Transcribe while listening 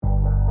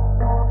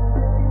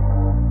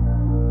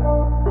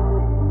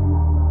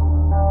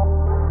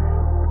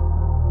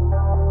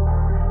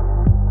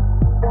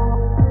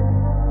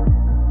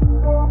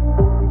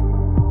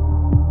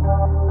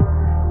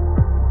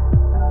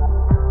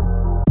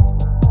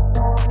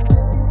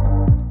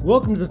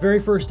Welcome to the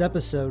very first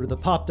episode of the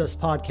Popdust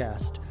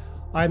Podcast.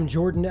 I'm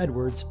Jordan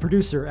Edwards,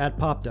 producer at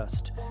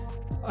Popdust.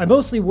 I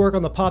mostly work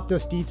on the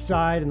Popdust Eats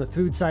side and the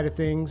food side of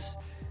things,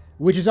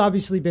 which has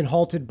obviously been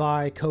halted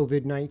by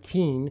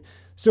COVID-19.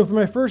 So for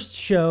my first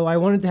show, I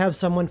wanted to have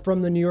someone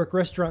from the New York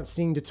restaurant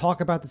scene to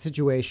talk about the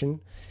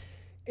situation.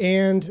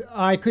 And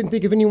I couldn't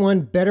think of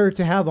anyone better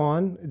to have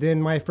on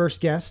than my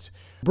first guest,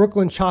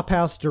 Brooklyn Chop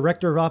House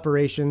Director of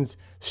Operations,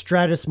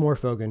 Stratis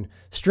Morfogen.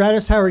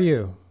 Stratis, how are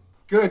you?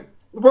 Good.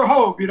 We're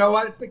home. You know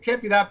what? It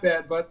can't be that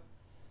bad, but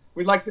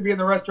we'd like to be in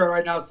the restaurant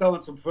right now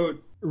selling some food.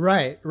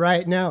 Right.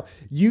 Now,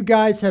 you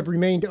guys have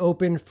remained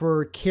open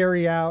for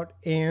carry out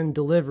and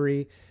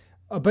delivery,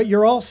 but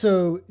you're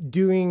also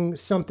doing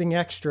something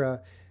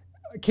extra.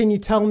 Can you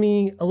tell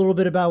me a little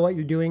bit about what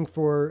you're doing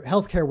for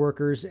healthcare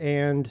workers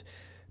and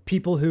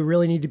people who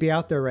really need to be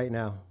out there right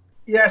now?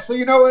 Yeah. So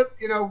you know what?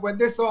 When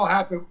this all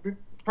happened,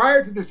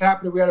 prior to this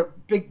happening, we had a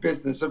big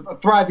business, a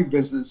thriving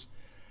business.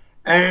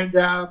 And,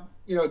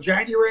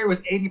 January was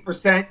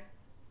 80%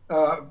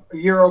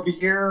 year over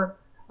year.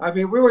 I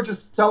mean, we were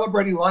just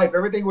celebrating life.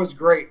 Everything was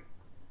great.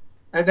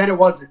 And then it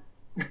wasn't.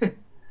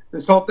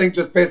 This whole thing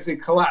just basically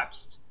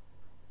collapsed.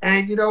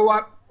 And you know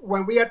what?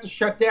 When we had to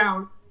shut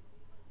down,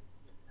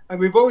 and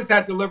we've always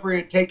had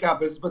delivery and takeout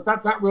business, but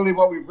that's not really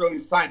what we've really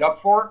signed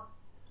up for.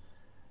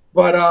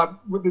 But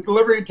with the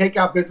delivery and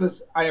takeout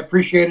business, I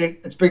appreciate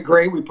it. It's been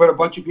great. We put a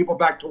bunch of people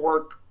back to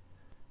work.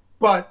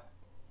 But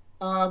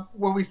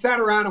when we sat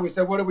around and we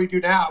said, what do we do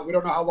now? We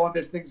don't know how long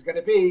this thing's going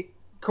to be.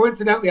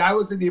 Coincidentally, I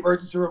was in the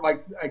emergency room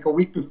like a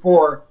week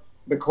before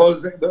before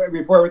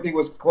everything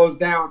was closed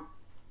down.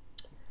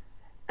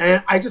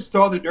 And I just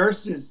saw the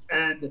nurses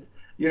and,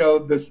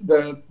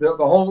 the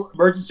whole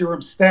emergency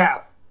room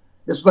staff.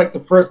 This was like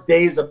the first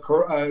days of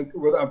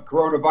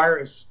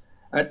coronavirus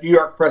at New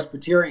York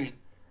Presbyterian.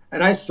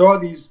 And I saw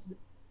these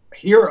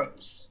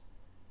heroes,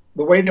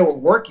 the way they were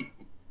working.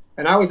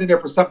 And I was in there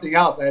for something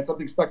else. I had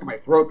something stuck in my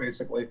throat,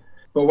 basically.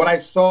 But when I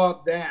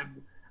saw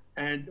them,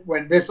 and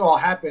when this all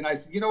happened, I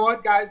said, you know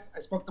what, guys? I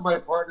spoke to my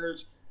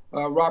partners,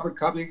 Robert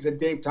Cummings and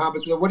Dave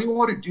Thomas. What do you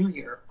want to do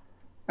here?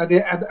 And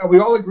we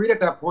all agreed at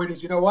that point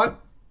is, you know what?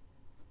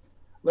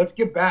 Let's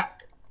give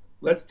back.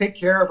 Let's take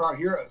care of our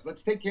heroes.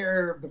 Let's take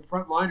care of the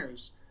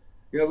frontliners.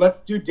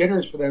 Let's do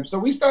dinners for them. So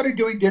we started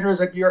doing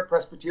dinners at New York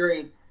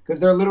Presbyterian because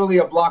they're literally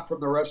a block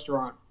from the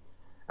restaurant.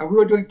 And we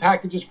were doing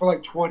packages for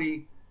like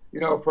 20,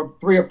 from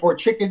 3 or 4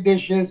 chicken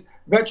dishes,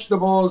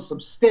 vegetables, some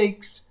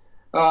steaks.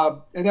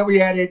 And then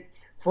we added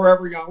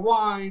Forever Young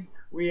wine.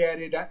 We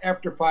added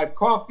After 5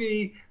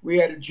 coffee.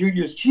 We added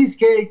Junior's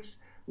cheesecakes.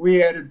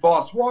 We added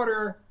Voss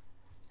water.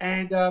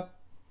 And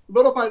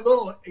little by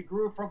little, it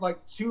grew from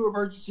like 2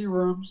 emergency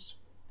rooms.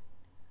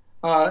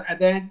 And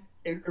then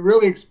it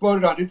really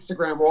exploded on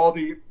Instagram where all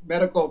the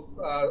medical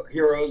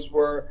heroes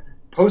were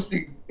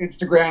posting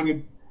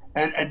Instagram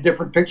and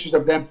different pictures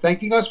of them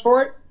thanking us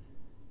for it.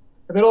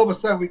 And then all of a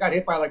sudden we got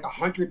hit by like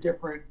 100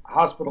 different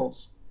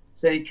hospitals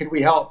saying, can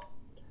we help?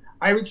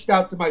 I reached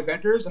out to my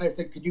vendors and I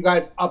said, could you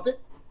guys up it?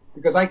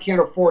 Because I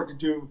can't afford to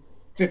do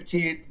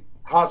 15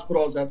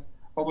 hospitals at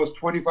almost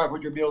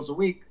 2,500 meals a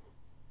week.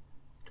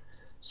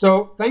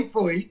 So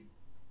thankfully,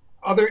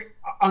 other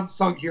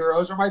unsung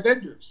heroes are my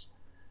vendors.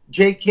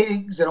 J.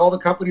 King's and all the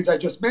companies I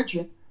just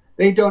mentioned,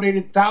 they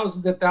donated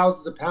thousands and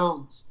thousands of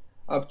pounds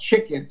of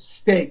chicken,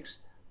 steaks,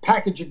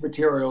 packaging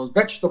materials,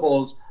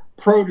 vegetables,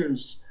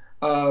 produce,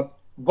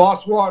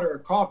 Voss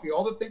water, coffee,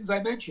 all the things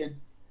I mentioned.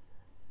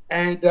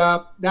 And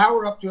now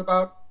we're up to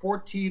about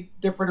 14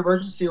 different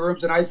emergency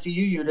rooms and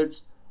ICU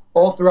units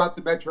all throughout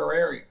the metro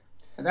area.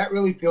 And that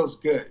really feels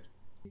good.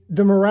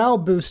 The morale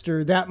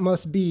booster that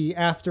must be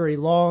after a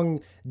long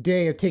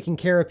day of taking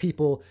care of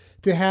people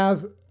to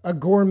have a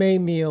gourmet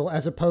meal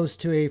as opposed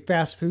to a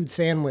fast food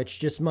sandwich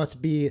just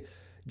must be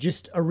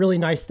just a really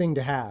nice thing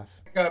to have.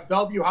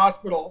 Bellevue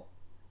Hospital,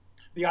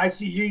 the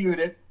ICU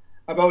unit,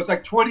 it was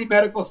like 20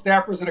 medical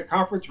staffers in a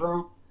conference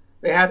room.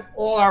 They had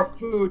all our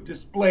food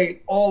displayed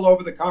all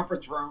over the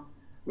conference room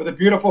with a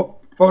beautiful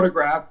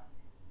photograph.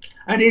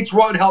 And each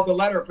one held a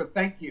letter for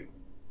thank you.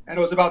 And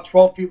it was about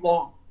 12 feet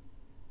long.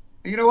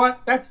 And you know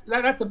what? That's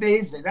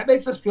amazing. That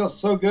makes us feel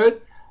so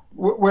good.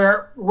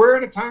 We're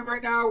at a time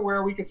right now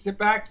where we can sit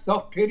back,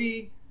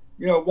 self-pity.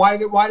 Why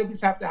did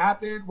this have to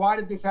happen? Why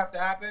did this have to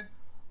happen?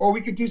 Or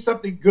we could do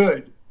something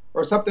good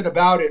or something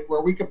about it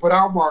where we could put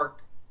our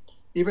mark,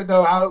 even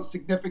though how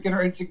significant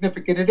or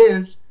insignificant it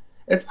is.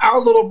 It's our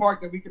little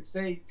mark that we could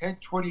say 10,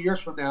 20 years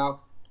from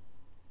now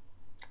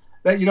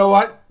that, you know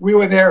what, we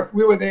were there.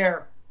 We were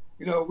there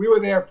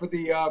for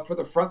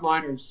the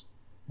frontliners.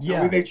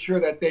 Yeah. And we made sure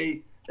that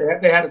they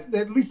had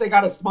at least they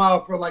got a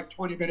smile for like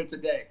 20 minutes a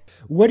day.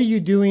 What are you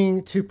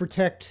doing to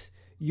protect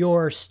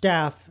your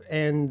staff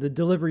and the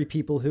delivery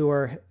people who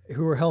are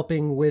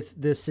helping with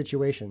this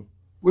situation?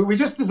 We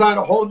just designed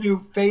a whole new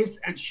face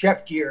and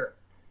chef gear.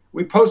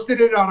 We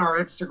posted it on our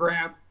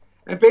Instagram,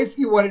 and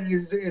basically what it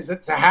is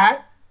it's a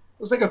hat.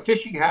 It looks like a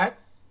fishing hat,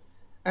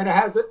 and it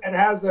has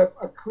a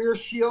clear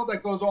shield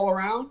that goes all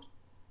around,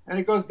 and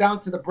it goes down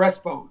to the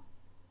breastbone.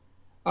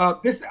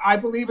 This, I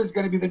believe, is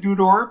going to be the new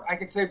norm. I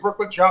can say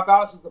Brooklyn Chop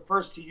House is the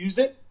first to use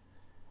it,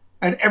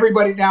 and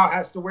everybody now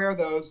has to wear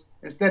those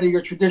instead of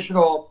your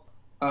traditional,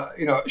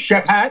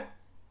 chef hat.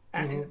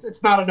 And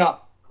it's not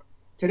enough.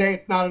 Today,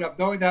 it's not enough.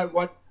 Knowing that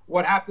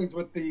what happens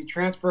with the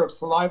transfer of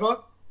saliva,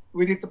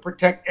 we need to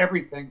protect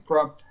everything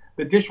from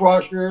the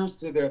dishwashers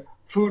to the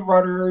food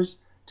runners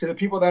to the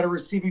people that are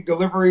receiving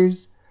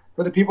deliveries,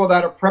 for the people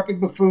that are prepping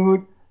the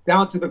food,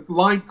 down to the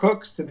line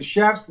cooks, to the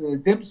chefs, and the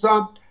dim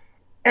sum.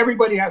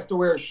 Everybody has to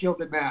wear a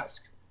shielded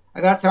mask.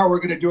 And that's how we're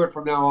going to do it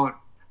from now on.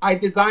 I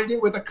designed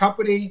it with a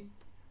company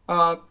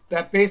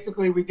that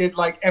basically we did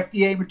like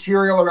FDA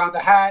material around the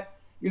hat,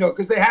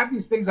 because they have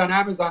these things on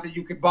Amazon that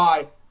you can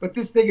buy. But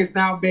this thing is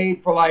now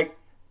made for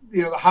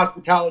the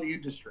hospitality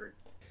industry.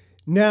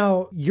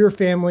 Now, your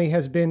family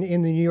has been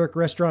in the New York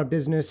restaurant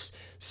business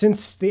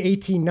since the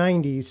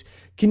 1890s.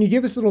 Can you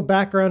give us a little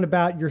background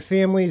about your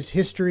family's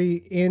history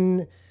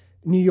in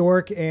New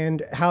York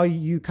and how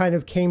you kind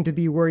of came to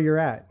be where you're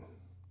at?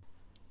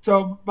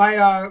 So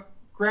my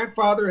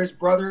grandfather, his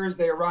brothers,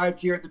 they arrived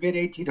here in the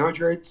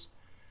mid-1800s.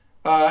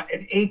 In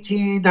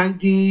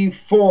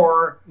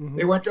 1894,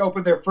 they went to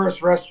open their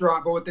first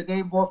restaurant, but with the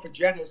name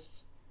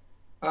Morfogenes,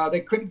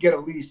 they couldn't get a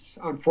lease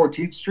on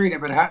 14th Street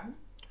in Manhattan.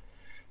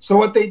 So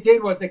what they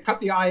did was they cut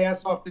the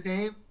IS off the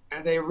name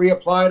and they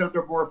reapplied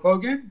under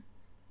Morfogen,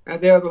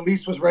 and there the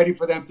lease was ready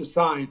for them to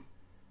sign.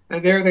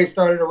 And there they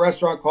started a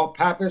restaurant called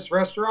Pappas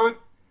Restaurant,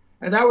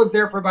 and that was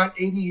there for about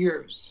 80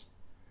 years,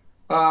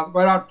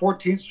 right on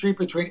 14th Street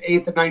between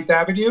 8th and 9th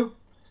Avenue.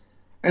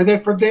 And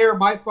then from there,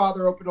 my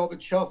father opened all the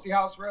Chelsea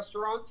House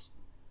restaurants.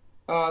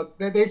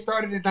 They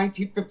started in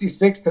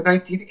 1956 to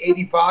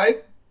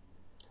 1985.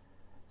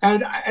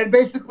 And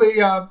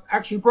basically,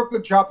 actually,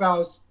 Brooklyn Chop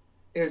House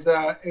is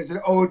an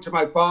ode to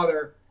my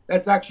father.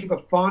 That's actually the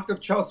font of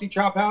Chelsea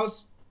Chop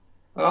House.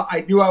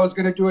 I knew I was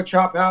going to do a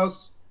chop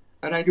house,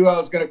 and I knew I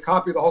was going to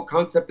copy the whole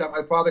concept that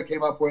my father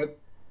came up with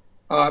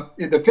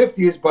in the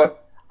 50s,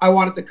 but I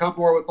wanted to come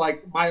more with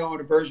my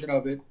own version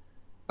of it,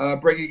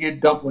 bringing in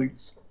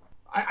dumplings.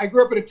 I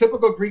grew up in a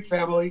typical Greek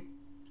family.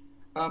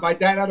 My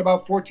dad had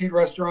about 14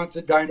 restaurants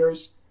and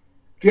diners.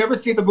 If you ever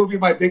seen the movie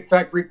My Big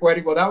Fat Greek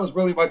Wedding, well, that was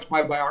really much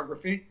my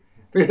biography,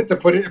 to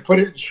put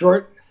it in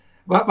short.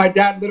 My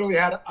dad literally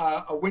had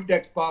a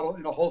Windex bottle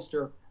in a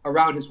holster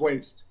around his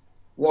waist,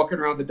 walking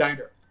around the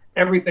diner.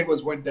 Everything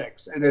was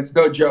Windex, and it's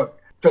no joke.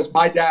 Because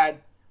my dad,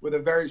 with a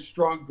very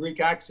strong Greek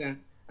accent,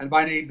 and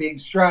my name being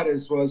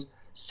Stratis, was,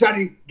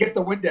 "Sonny, get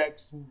the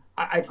Windex."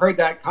 I've heard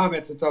that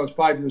comment since I was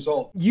 5 years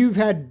old. You've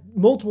had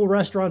multiple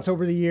restaurants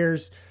over the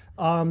years,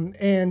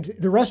 and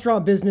the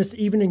restaurant business,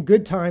 even in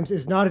good times,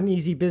 is not an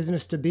easy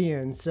business to be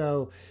in.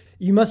 So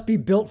you must be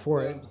built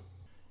for it.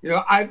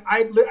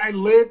 I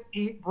live,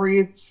 eat,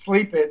 breathe,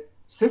 sleep it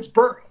since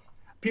birth.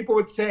 People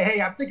would say, "Hey,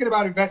 I'm thinking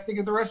about investing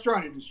in the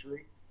restaurant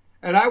industry."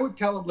 And I would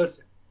tell them,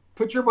 listen,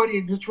 put your money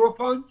in mutual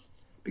funds,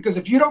 because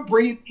if you don't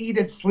breathe, eat,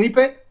 and sleep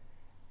it,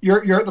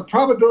 the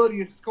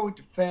probability is it's going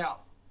to fail.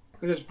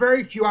 Because there's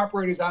very few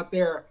operators out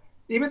there,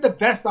 even the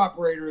best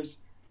operators,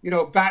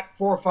 bat 400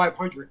 or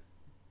 500.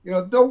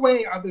 No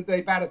way are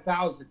they bat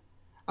 1,000.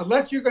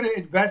 Unless you're going to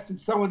invest in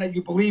someone that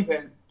you believe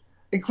in,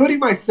 including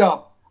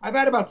myself. I've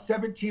had about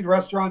 17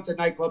 restaurants and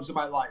nightclubs in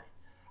my life.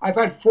 I've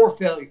had 4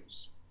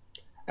 failures.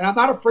 And I'm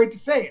not afraid to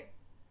say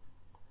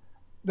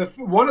it.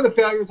 One of the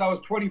failures, I was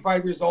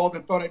 25 years old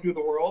and thought I knew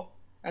the world.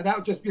 And that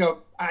was just,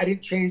 I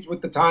didn't change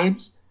with the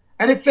times.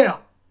 And it failed.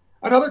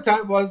 Another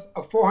time was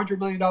a $400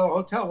 million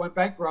hotel went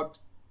bankrupt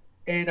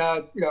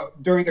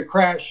during the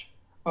crash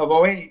of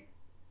 '08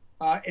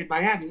 in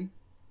Miami.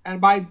 And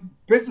my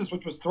business,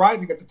 which was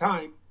thriving at the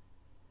time,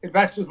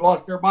 investors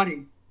lost their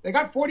money. They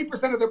got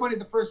 40% of their money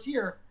the first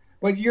year,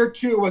 but year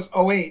 2 was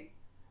 '08,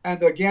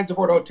 and the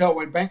Gansevoort Hotel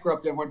went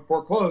bankrupt and went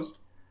foreclosed.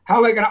 How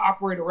am I going to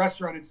operate a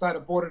restaurant inside a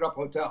boarded-up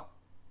hotel?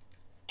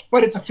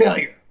 But it's a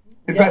failure.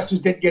 Investors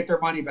didn't get their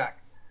money back.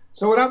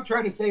 So what I'm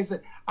trying to say is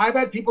that I've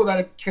had people that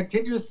have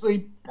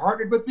continuously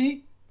partnered with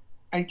me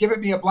and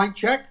given me a blank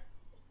check,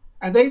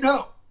 and they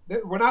know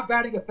that we're not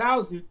batting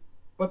 1,000,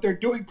 but they're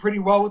doing pretty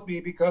well with me,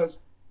 because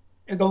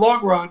in the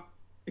long run,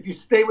 if you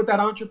stay with that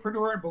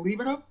entrepreneur and believe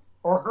in him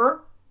or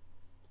her,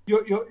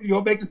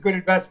 you'll make a good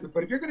investment.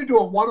 But if you're going to do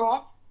a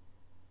one-off,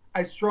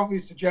 I strongly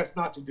suggest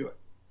not to do it.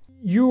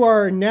 You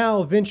are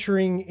now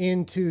venturing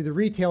into the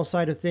retail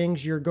side of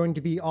things. You're going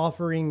to be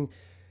offering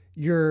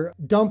your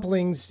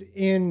dumplings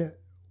in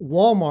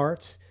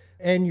Walmart,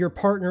 and you're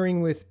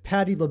partnering with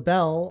Patti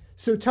LaBelle.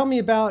 So tell me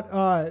about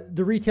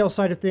the retail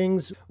side of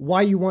things,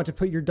 why you want to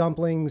put your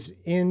dumplings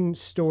in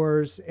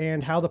stores,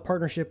 and how the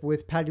partnership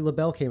with Patti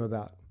LaBelle came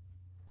about.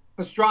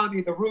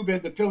 Pastrami, the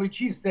Reuben, the Philly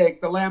cheesesteak,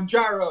 the lamb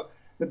gyro,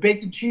 the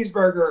bacon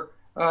cheeseburger,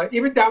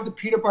 even down to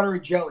peanut butter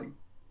and jelly,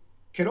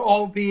 can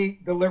all be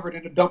delivered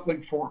in a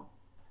dumpling form.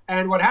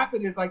 And what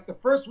happened is, the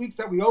first weeks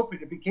that we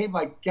opened, it became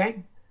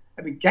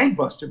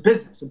gangbuster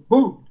business. It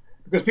boomed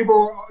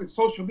because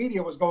social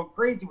media was going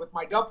crazy with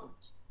my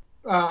dumplings.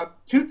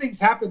 2 things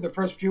happened the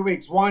first few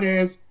weeks. One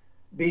is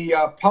the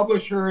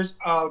publishers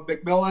of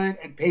Macmillan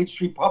and Page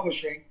Street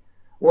Publishing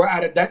we're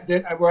at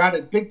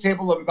a big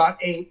table of about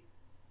 8,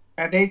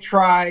 and they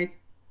tried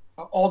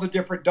all the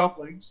different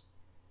dumplings,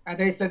 and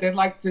they said they'd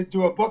like to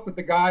do a book with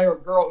the guy or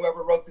girl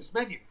whoever wrote this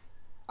menu.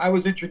 I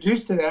was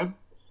introduced to them,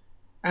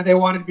 and they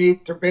wanted me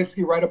to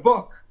basically write a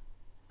book.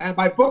 And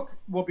my book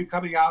will be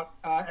coming out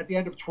at the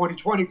end of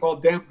 2020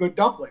 called Damn Good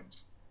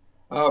Dumplings.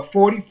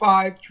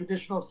 45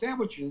 traditional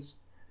sandwiches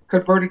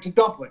converted to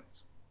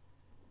dumplings.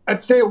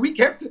 I'd say a week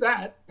after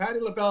that, Patti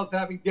LaBelle is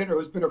having dinner,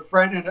 who's been a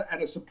friend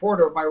and a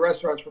supporter of my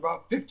restaurants for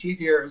about 15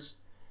 years.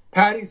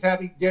 Patti's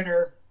having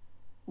dinner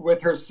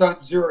with her son,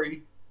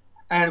 Zuri,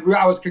 and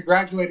I was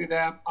congratulating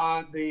them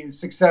on the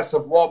success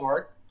of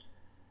Walmart.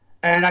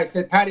 And I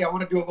said, Patti, I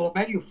want to do a little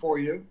menu for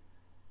you.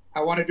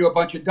 I want to do a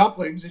bunch of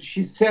dumplings. And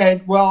she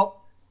said,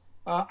 well,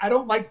 I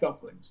don't like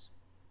dumplings.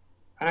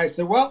 And I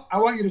said, well, I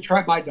want you to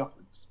try my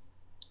dumplings.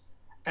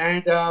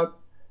 And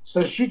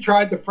so she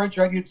tried the French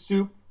onion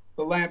soup,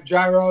 the lamb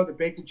gyro, the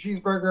bacon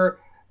cheeseburger,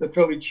 the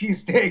Philly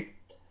cheesesteak.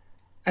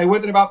 And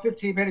within about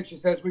 15 minutes, she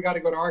says, we got to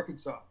go to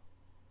Arkansas.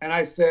 And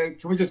I said,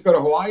 can we just go to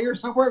Hawaii or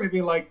somewhere?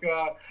 Maybe like,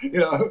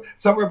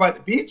 somewhere by the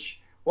beach?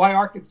 Why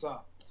Arkansas?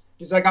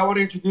 She's like, I want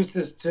to introduce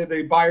this to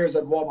the buyers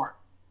at Walmart.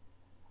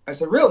 I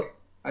said, really?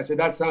 I said,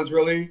 that sounds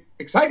really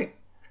exciting.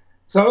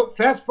 So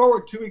fast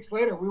forward 2 weeks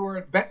later, we were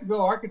in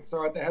Bentonville,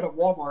 Arkansas at the head of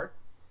Walmart.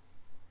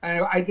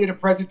 And I did a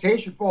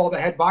presentation for all the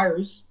head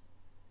buyers.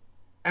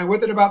 And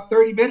within about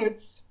 30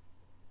 minutes,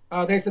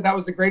 they said that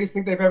was the greatest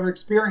thing they've ever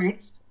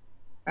experienced.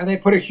 And they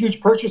put a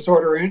huge purchase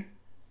order in.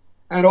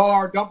 And all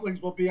our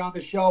dumplings will be on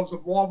the shelves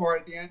of Walmart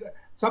at the end,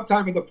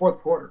 sometime in the fourth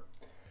quarter.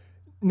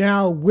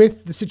 Now,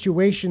 with the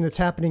situation that's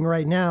happening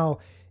right now,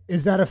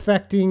 is that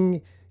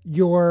affecting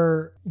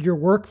your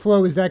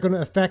workflow? Is that going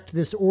to affect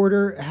this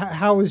order?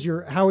 How is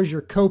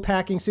your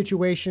co-packing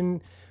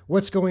situation?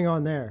 What's going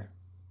on there?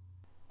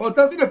 Well, it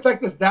doesn't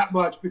affect us that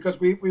much because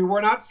we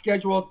were not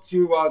scheduled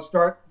to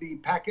start the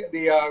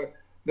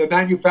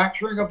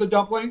manufacturing of the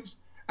dumplings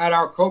at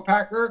our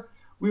co-packer.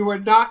 We were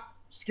not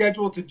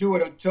scheduled to do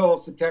it until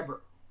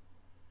September.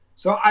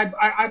 So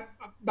I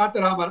not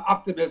that I'm an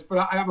optimist, but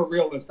I am a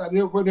realist. I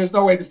mean, there's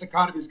no way this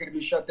economy is going to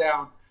be shut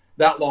down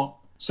that long.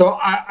 So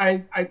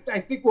I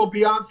think we'll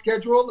be on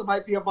schedule. It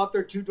might be a month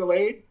or two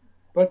delayed,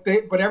 but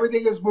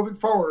everything is moving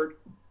forward,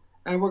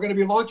 and we're going to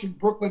be launching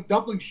Brooklyn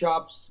dumpling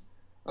shops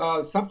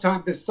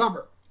sometime this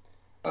summer.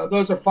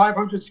 Those are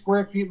 500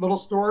 square feet little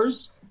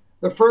stores.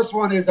 The first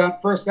one is on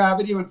First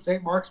Avenue in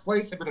St. Mark's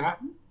Place in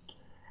Manhattan.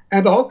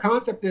 And the whole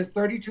concept is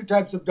 32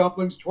 types of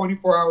dumplings,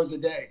 24 hours a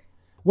day.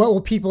 What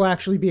will people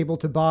actually be able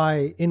to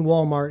buy in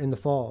Walmart in the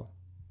fall?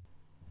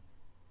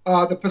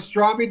 The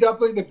pastrami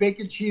dumpling, the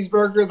bacon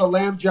cheeseburger, the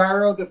lamb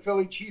gyro, the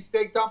Philly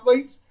cheesesteak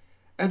dumplings.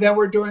 And then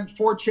we're doing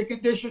 4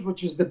 chicken dishes,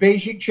 which is the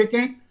Beijing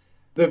chicken,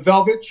 the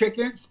velvet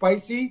chicken,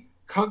 spicy,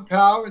 kung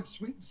pao, and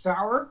sweet and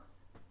sour.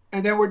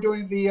 And then we're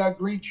doing the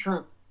green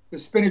shrimp, the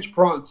spinach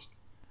prawns.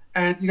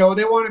 And, they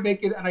want to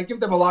make it, and I give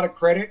them a lot of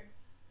credit,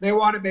 they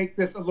want to make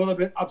this a little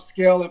bit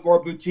upscale and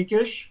more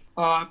boutique-ish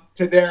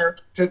to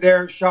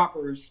their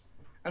shoppers.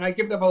 And I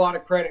give them a lot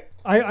of credit.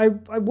 I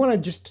want to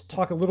just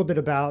talk a little bit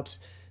about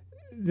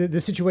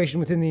the situation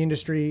within the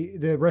industry,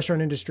 the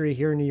restaurant industry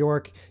here in New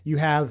York. You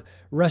have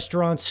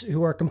restaurants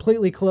who are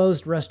completely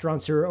closed,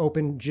 restaurants who are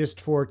open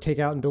just for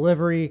takeout and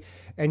delivery,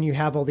 and you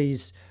have all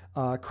these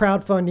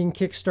crowdfunding,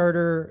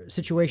 Kickstarter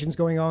situations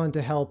going on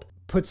to help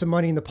put some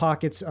money in the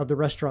pockets of the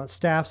restaurant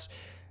staffs.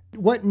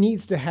 What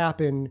needs to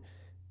happen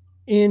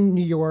in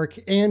New York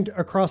and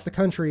across the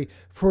country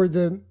for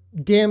the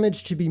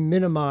damage to be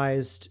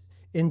minimized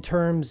in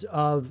terms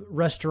of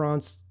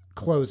restaurants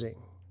closing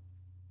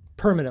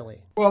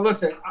permanently? Well,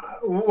 listen,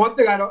 one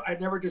thing I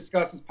never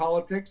discuss is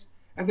politics.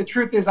 And the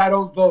truth is I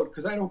don't vote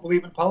because I don't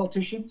believe in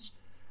politicians.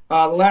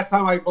 The last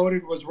time I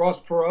voted was Ross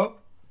Perot,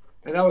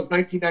 and that was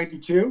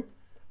 1992.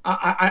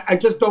 I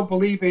just don't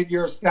believe in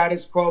your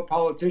status quo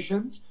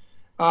politicians.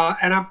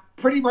 And I'm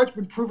pretty much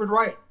been proven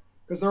right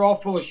because they're all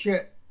full of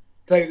shit.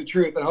 Tell you the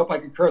truth, I hope I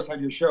can curse on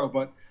your show,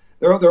 but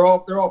they're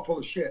all full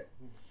of shit.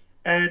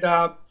 And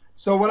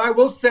so what I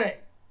will say,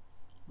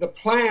 the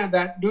plan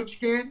that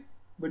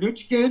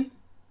Mnuchin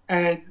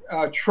and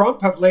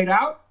Trump have laid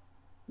out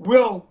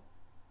will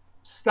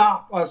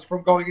stop us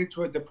from going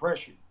into a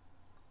depression.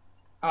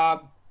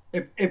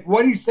 If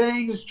what he's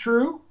saying is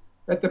true,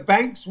 that the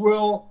banks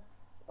will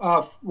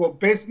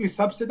basically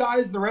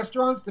subsidize the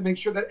restaurants to make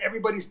sure that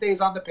everybody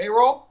stays on the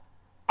payroll,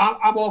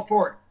 I'm all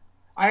for it.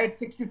 I had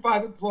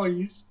 65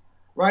 employees.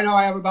 Right now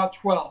I have about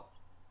 12.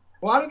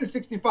 Well, out of the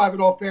 65,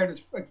 in all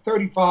fairness, like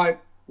 35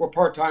 were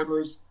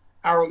part-timers,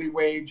 hourly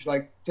wage,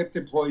 like tipped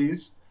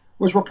employees,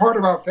 which were part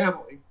of our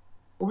family.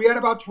 But we had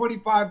about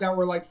 25 that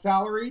were like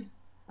salaried,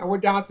 and we're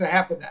down to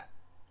half of that.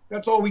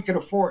 That's all we can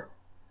afford,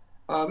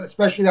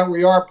 especially that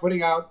we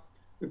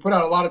put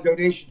out a lot of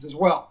donations as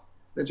well.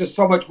 There's just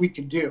so much we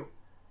can do.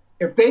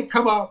 If they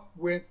come up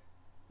with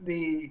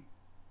the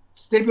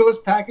stimulus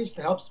package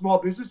to help small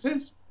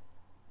businesses,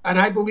 and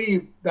I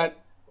believe that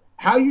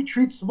how you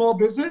treat small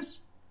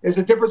business is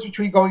a difference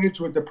between going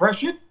into a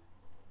depression,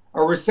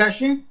 a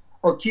recession,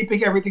 or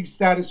keeping everything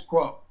status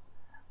quo.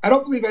 I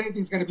don't believe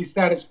anything's going to be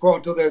status quo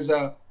until there's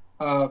a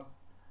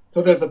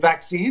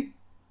vaccine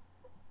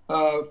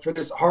for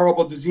this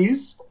horrible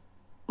disease.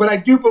 But I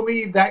do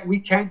believe that we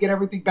can get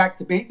everything back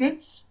to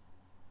maintenance,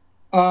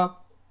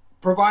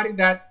 providing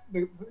that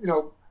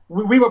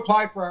we've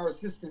applied for our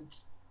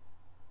assistance.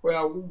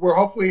 Well, we're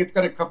hopefully it's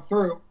going to come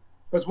through,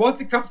 because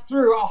once it comes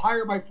through, I'll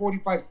hire my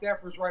 45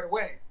 staffers right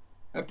away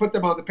and put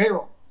them on the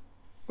payroll.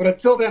 But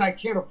until then, I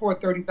can't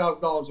afford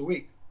 $30,000 a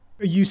week.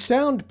 You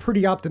sound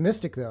pretty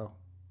optimistic, though.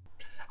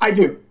 I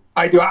do.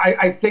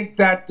 I think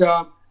that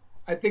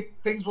I think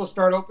things will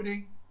start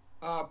opening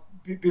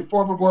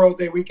before Memorial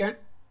Day weekend.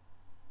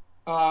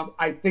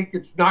 I think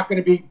it's not going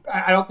to be.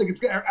 I don't think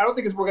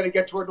we're going to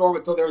get to a norm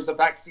until there's a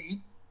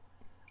vaccine.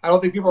 I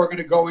don't think people are going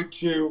to go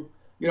into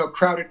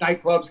crowded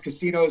nightclubs,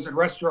 casinos, and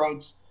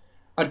restaurants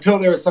until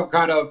there is some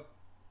kind of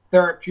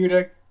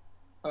therapeutic,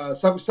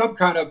 some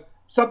kind of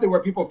something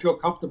where people feel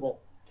comfortable.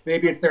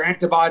 Maybe it's their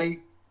antibody,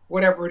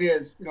 whatever it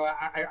is.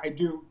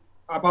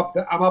 I'm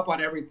up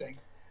on everything.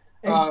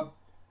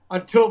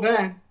 Until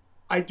then,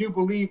 I do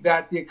believe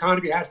that the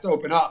economy has to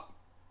open up.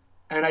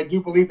 And I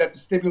do believe that the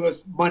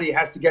stimulus money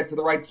has to get to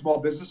the right small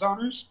business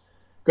owners.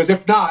 Because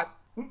if not,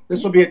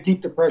 this will be a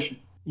deep depression.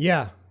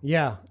 Yeah.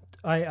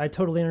 I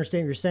totally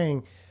understand what you're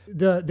saying.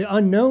 The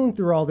unknown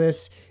through all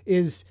this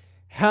is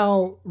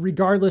how,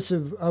 regardless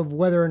of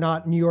whether or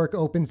not New York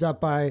opens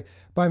up by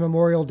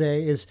Memorial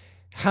Day, is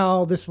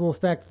how this will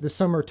affect the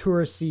summer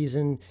tourist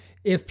season,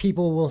 if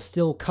people will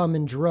still come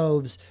in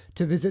droves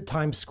to visit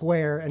Times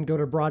Square and go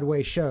to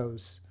Broadway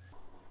shows.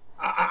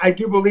 I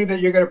do believe that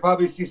you're going to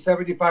probably see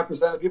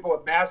 75% of people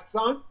with masks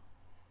on.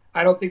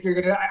 I don't think you're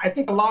going to. I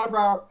think a lot of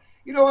our,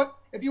 what?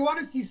 If you want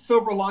to see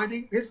silver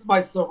lining, this is my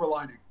silver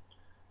lining.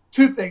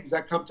 Two things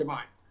that come to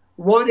mind.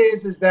 One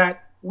is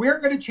that we're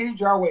going to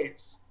change our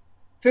ways.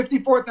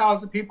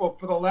 54,000 people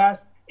for the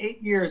last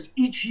 8 years,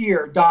 each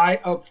year, die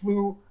of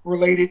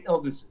flu-related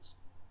illnesses.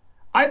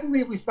 I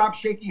believe we stop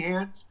shaking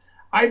hands.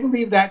 I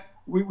believe that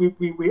we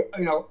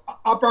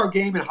up our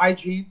game in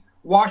hygiene,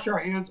 wash our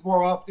hands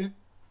more often.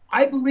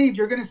 I believe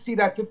you're going to see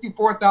that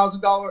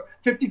 54,000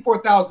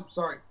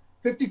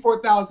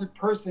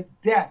 person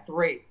death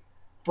rate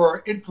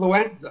for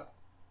influenza.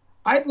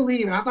 I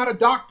believe, and I'm not a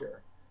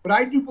doctor, but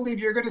I do believe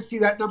you're going to see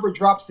that number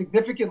drop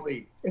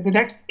significantly in the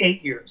next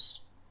 8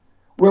 years.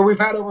 Where we've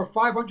had over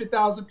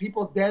 500,000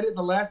 people dead in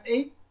the last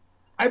 8,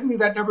 I believe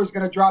that number is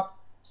going to drop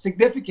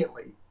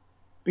significantly,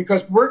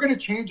 because we're going to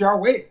change our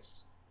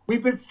ways.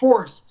 We've been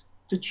forced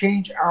to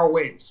change our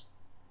ways.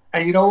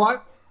 And you know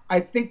what? I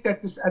think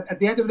that this, at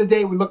the end of the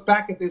day, we look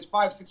back at this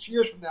 5-6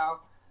 years from now,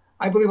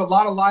 I believe a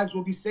lot of lives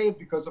will be saved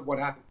because of what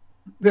happened.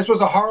 This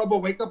was a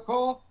horrible wake-up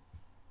call.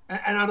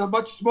 And on a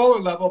much smaller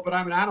level, but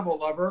I'm an animal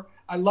lover,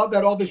 I love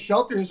that all the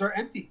shelters are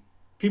empty.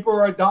 People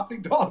are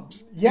adopting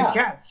dogs and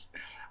cats.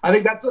 I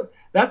think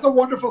that's a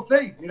wonderful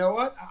thing. You know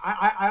what?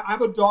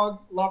 I'm a dog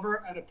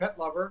lover and a pet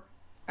lover.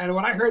 And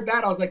when I heard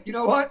that, I was like, you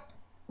know what?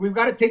 We've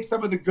got to take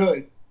some of the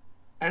good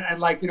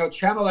and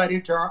channel that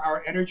into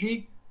our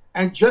energy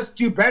and just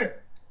do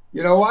better.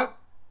 You know what?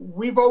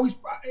 We've always,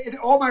 in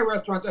all my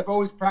restaurants, I've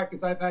always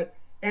practiced. I've had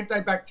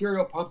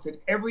antibacterial pumps in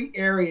every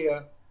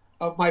area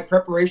of my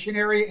preparation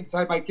area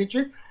inside my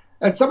kitchen.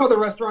 And some of the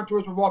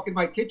restaurateurs would walk in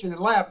my kitchen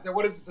and laugh and say,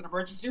 what is this, an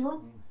emergency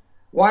room?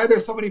 Why are there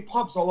so many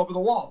pumps all over the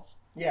walls?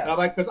 Yeah. And I'm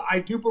like, because I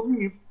do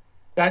believe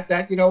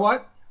that you know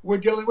what? We're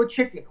dealing with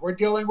chicken. We're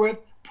dealing with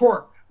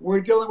pork. We're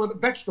dealing with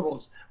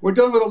vegetables. We're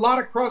dealing with a lot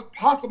of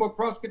possible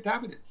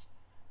cross-contaminants.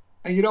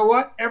 And you know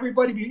what?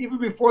 Everybody, even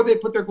before they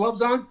put their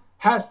gloves on,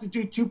 has to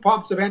do 2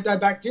 pumps of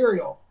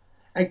antibacterial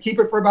and keep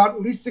it for about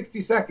at least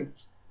 60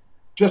 seconds,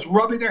 just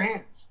rubbing their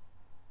hands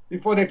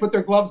before they put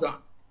their gloves on.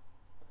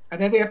 And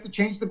then they have to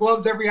change the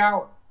gloves every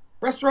hour.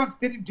 Restaurants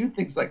didn't do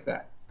things like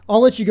that. I'll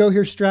let you go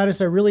here,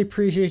 Stratis. I really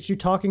appreciate you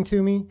talking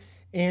to me,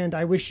 and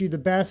I wish you the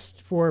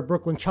best for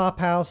Brooklyn Chop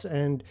House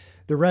and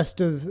the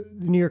rest of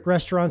the New York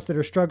restaurants that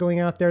are struggling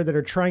out there, that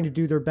are trying to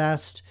do their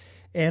best.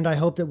 And I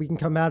hope that we can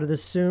come out of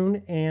this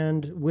soon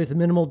and with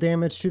minimal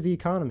damage to the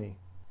economy.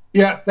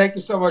 Yeah, thank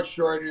you so much,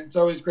 Jordan. It's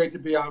always great to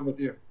be on with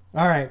you.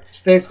 All right.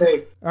 Stay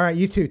safe. All right,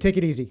 you too. Take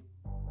it easy.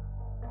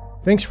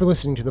 Thanks for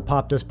listening to the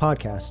Popdust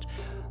Podcast.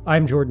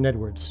 I'm Jordan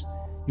Edwards.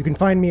 You can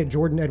find me at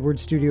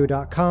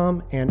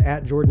jordanedwardsstudio.com and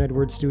at Jordan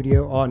Edwards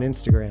Studio on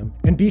Instagram.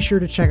 And be sure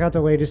to check out the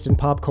latest in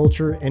pop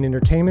culture and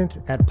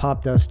entertainment at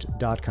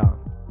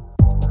popdust.com.